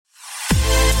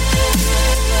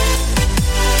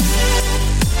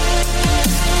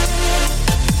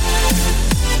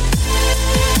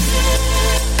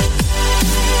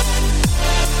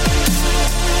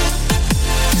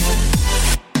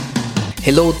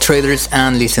Hello traders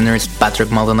and listeners,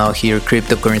 Patrick Maldonado here,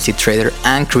 cryptocurrency trader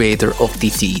and creator of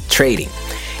TCE Trading.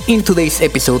 In today's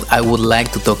episode, I would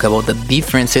like to talk about the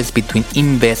differences between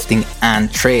investing and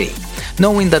trading.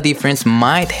 Knowing the difference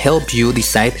might help you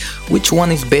decide which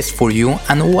one is best for you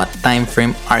and what time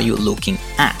frame are you looking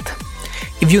at.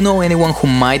 If you know anyone who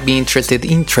might be interested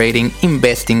in trading,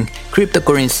 investing,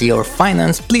 cryptocurrency or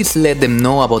finance, please let them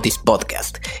know about this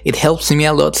podcast. It helps me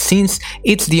a lot since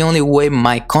it's the only way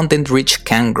my content reach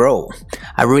can grow.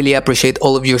 I really appreciate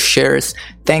all of your shares.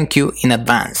 Thank you in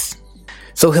advance.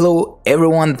 So hello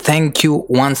everyone, thank you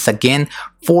once again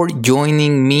for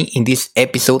joining me in this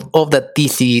episode of the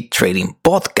TCE Trading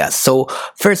Podcast. So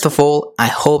first of all, I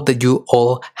hope that you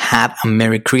all had a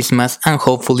Merry Christmas and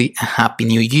hopefully a Happy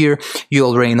New Year. You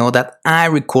already know that I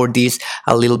record this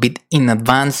a little bit in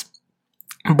advance.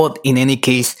 But in any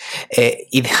case,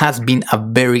 it has been a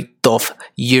very tough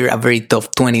year, a very tough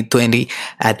 2020.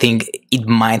 I think it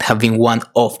might have been one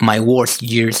of my worst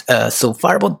years so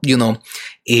far, but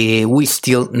we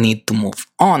still need to move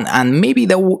on. And maybe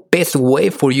the best way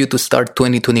for you to start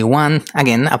 2021,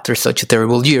 again, after such a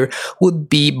terrible year, would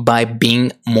be by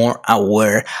being more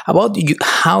aware about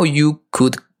how you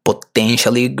could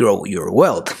potentially grow your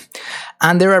wealth.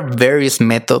 And there are various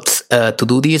methods to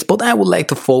do this, but I would like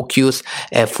to focus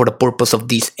for the purpose of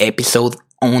this episode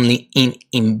only in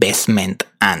investment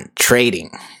and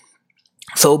trading.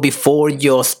 So before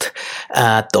just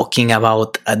talking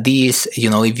about this,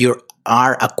 if you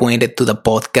are acquainted to the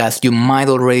podcast, you might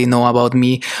already know about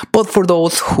me. But for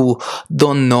those who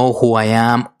don't know who I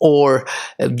am or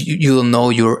you don't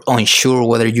know, you're unsure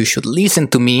whether you should listen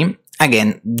to me,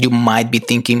 again, you might be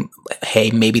thinking,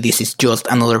 hey, maybe this is just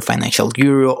another financial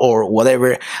guru or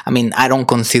whatever. I mean, I don't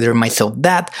consider myself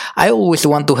that. I always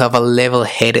want to have a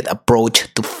level-headed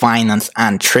approach to finance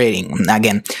and trading.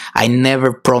 Again, I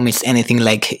never promise anything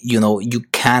like, you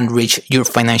can reach your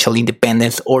financial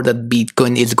independence or that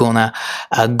Bitcoin is gonna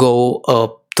go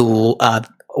up to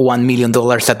 $1 million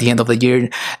at the end of the year.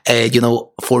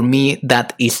 For me,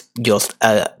 that is just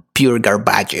pure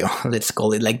garbaggio. Let's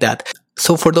call it like that.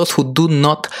 So for those who do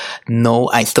not know,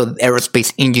 I studied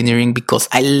aerospace engineering because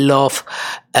I love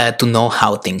to know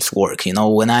how things work.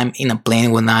 When I'm in a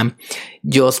plane, when I'm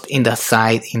just in the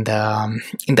side, in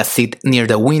the seat near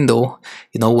the window,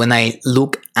 when I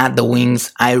look at the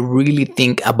wings, I really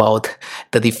think about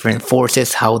the different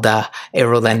forces, how the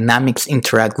aerodynamics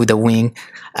interact with the wing.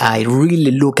 I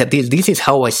really look at this. This is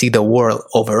how I see the world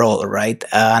overall, right?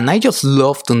 And I just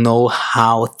love to know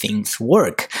how things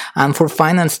work. And for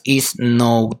finance is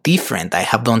no different. I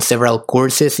have done several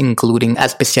courses, including a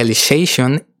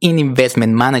specialization in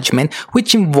investment management,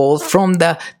 which involves from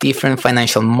the different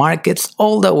financial markets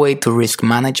all the way to risk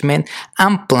management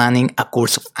and planning a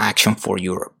course of action for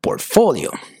your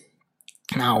portfolio.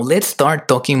 Now, let's start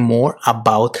talking more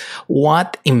about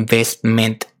what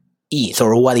investment is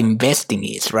or what investing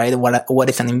is, right? What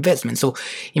is an investment? So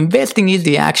investing is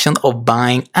the action of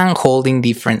buying and holding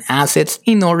different assets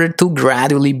in order to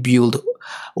gradually build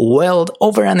wealth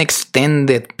over an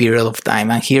extended period of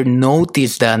time. And here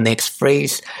notice the next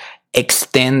phrase,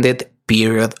 extended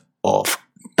period of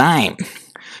time.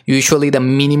 Usually the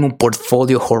minimum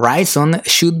portfolio horizon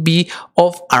should be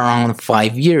of around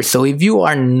 5 years. So if you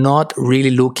are not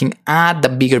really looking at the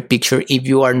bigger picture, if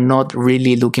you are not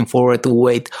really looking forward to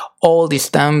wait all this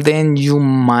time, then you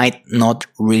might not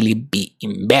really be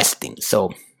investing.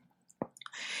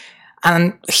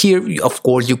 And here, of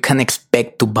course, you can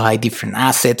expect to buy different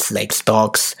assets like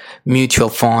stocks, mutual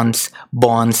funds,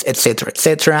 bonds,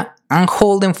 etc., and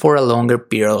hold them for a longer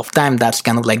period of time. That's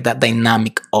kind of like that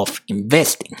dynamic of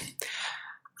investing.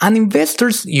 And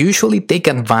investors usually take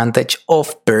advantage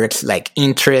of perks like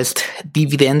interest,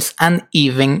 dividends, and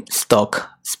even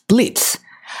stock splits.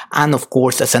 And of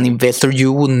course, as an investor,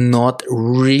 you will not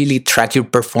really track your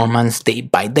performance day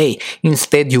by day.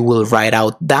 Instead, you will ride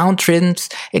out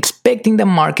downtrends, expecting the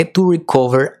market to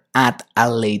recover at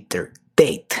a later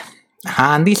date.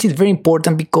 And this is very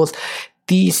important because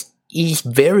this is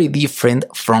very different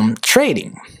from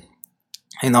trading.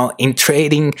 In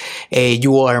trading,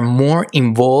 you are more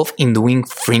involved in doing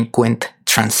frequent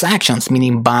transactions,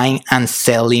 meaning buying and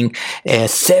selling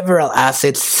several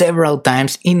assets several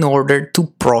times in order to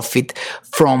profit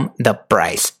from the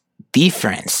price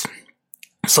difference.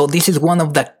 So this is one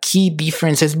of the key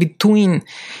differences between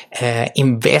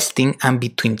investing and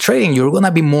between trading. You're going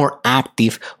to be more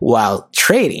active while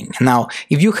trading. Now,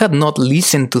 if you had not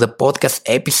listened to the podcast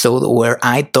episode where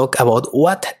I talk about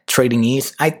what trading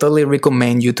is, I totally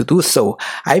recommend you to do so.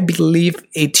 I believe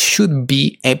it should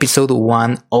be episode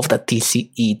 1 of the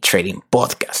TCE Trading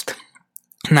Podcast.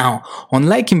 Now,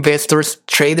 unlike investors,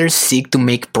 traders seek to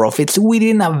make profits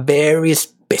within a very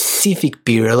specific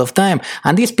period of time.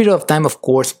 And this period of time, of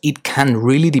course, it can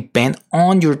really depend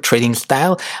on your trading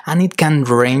style, and it can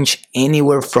range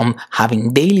anywhere from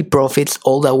having daily profits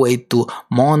all the way to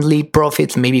monthly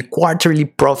profits, maybe quarterly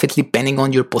profits, depending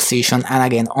on your position and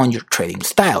again on your trading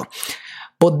style.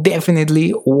 But definitely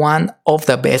one of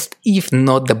the best, if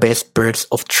not the best perks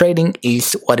of trading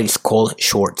is what is called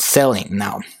short selling.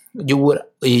 Now,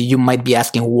 you might be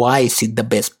asking, why is it the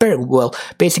best perk? Well,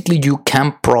 basically you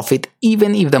can profit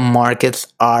even if the markets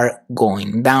are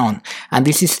going down, and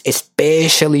this is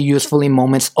especially useful in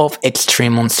moments of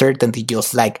extreme uncertainty,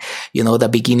 just like the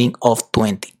beginning of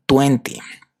 2020.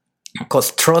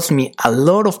 Because trust me, a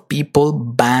lot of people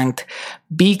banked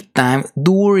big time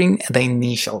during the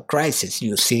initial crisis.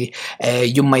 You see,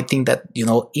 you might think that,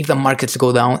 if the markets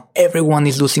go down, everyone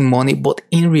is losing money. But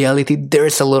in reality,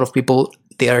 there's a lot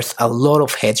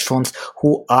of hedge funds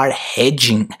who are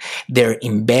hedging their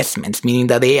investments, meaning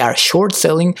that they are short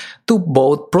selling to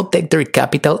both protect their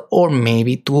capital or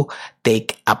maybe to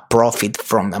take a profit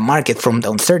from the market, from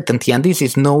the uncertainty. And this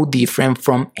is no different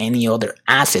from any other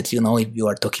assets. If you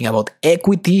are talking about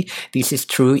equity, this is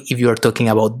true. If you are talking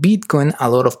about Bitcoin, a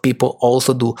lot of people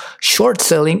also do short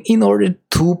selling in order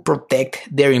to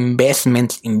protect their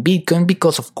investments in Bitcoin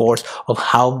because, of course, of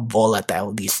how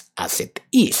volatile this asset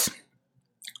is.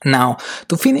 Now,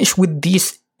 to finish with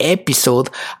this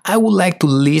episode, I would like to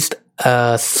list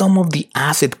some of the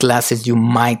asset classes you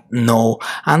might know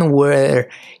and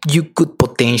where you could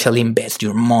potentially invest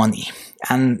your money.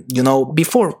 And,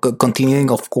 before continuing,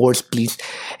 of course, please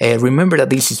remember that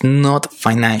this is not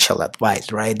financial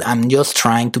advice, right? I'm just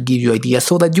trying to give you ideas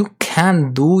so that you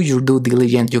can do your due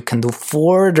diligence, you can do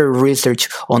further research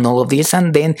on all of this,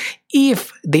 and then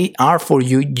if they are for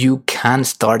you, you can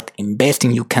start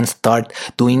investing, you can start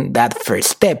doing that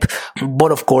first step.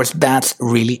 But of course, that's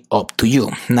really up to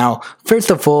you. Now,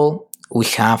 first of all, we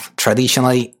have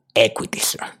traditionally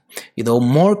equities.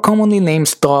 More commonly named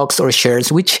stocks or shares,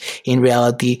 which in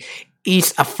reality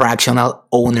is a fractional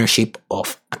ownership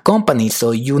of a company.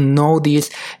 So this,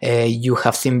 you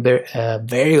have seen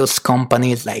various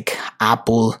companies like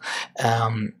Apple,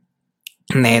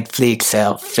 Netflix,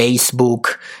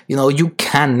 Facebook, you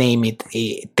can name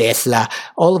it, Tesla,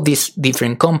 all of these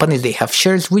different companies, they have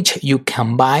shares which you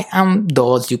can buy, and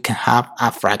thus you can have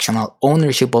a fractional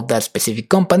ownership of that specific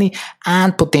company,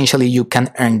 and potentially you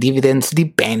can earn dividends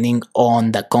depending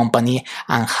on the company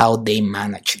and how they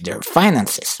manage their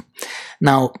finances.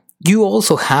 Now, you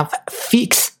also have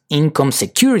fixed income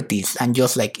securities, and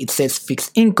just like it says, fixed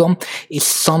income is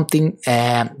something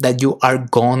that you are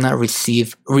gonna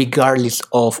receive regardless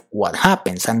of what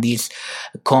happens, and these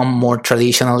come more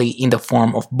traditionally in the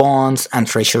form of bonds and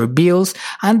treasury bills,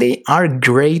 and they are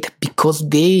great because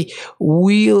they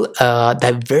will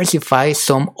diversify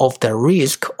some of the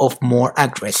risk of more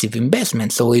aggressive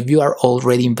investments. So if you are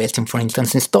already investing, for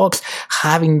instance, in stocks,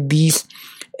 having these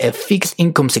a fixed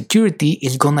income security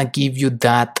is gonna give you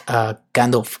that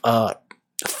kind of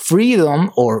freedom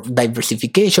or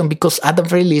diversification, because at the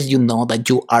very least you know that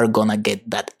you are gonna get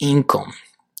that income.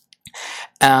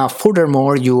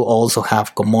 Furthermore, you also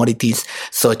have commodities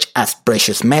such as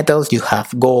precious metals, you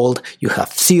have gold, you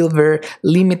have silver,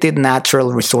 limited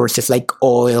natural resources like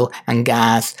oil and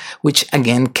gas, which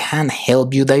again can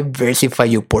help you diversify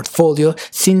your portfolio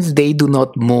since they do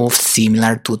not move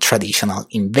similar to traditional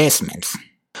investments,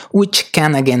 which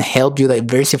can again help you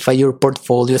diversify your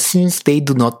portfolio since they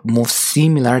do not move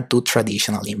similar to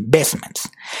traditional investments.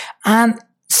 And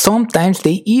sometimes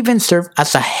they even serve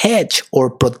as a hedge or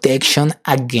protection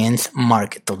against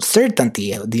market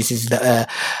uncertainty. This is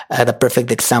the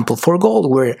perfect example for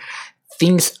gold, where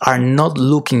things are not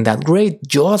looking that great,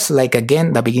 just like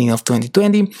again the beginning of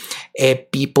 2020,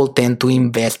 people tend to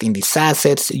invest in these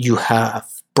assets. You have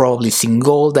probably seen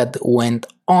gold that went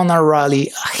on a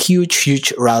rally, a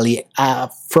huge rally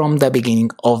from the beginning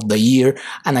of the year.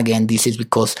 And again, this is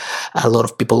because a lot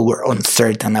of people were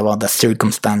uncertain about the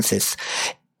circumstances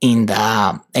in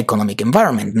the economic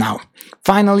environment. Now,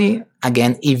 finally,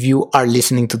 again, if you are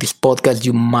listening to this podcast,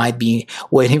 you might be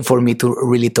waiting for me to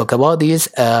really talk about this.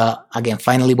 Again,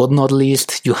 finally, but not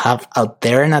least, you have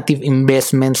alternative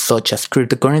investments such as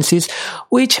cryptocurrencies,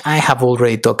 which I have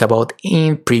already talked about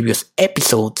in previous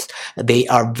episodes. They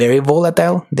are very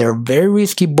volatile, they're very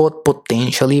risky, but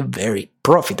potentially very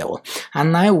profitable.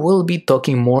 And I will be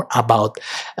talking more about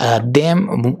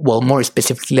them, well, more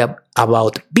specifically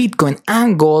about Bitcoin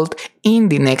and gold in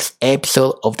the next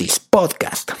episode of this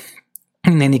podcast.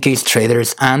 In any case,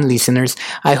 traders and listeners,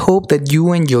 I hope that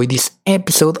you enjoy this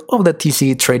episode of the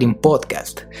TCE Trading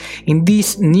Podcast. In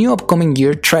this new upcoming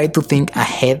year, try to think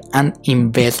ahead and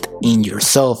invest in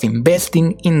yourself.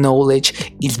 Investing in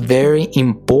knowledge is very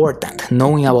important.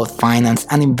 Knowing about finance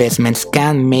and investments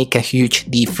can make a huge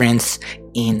difference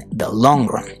in the long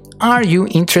run. Are you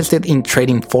interested in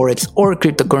trading Forex or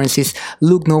cryptocurrencies?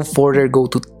 Look no further, go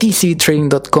to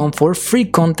tcetrading.com for free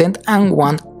content and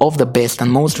one of the best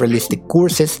and most realistic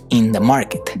courses in the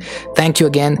market. Thank you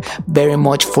again very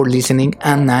much for listening,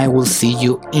 and I will see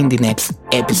you in the next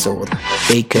episode.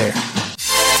 Take care.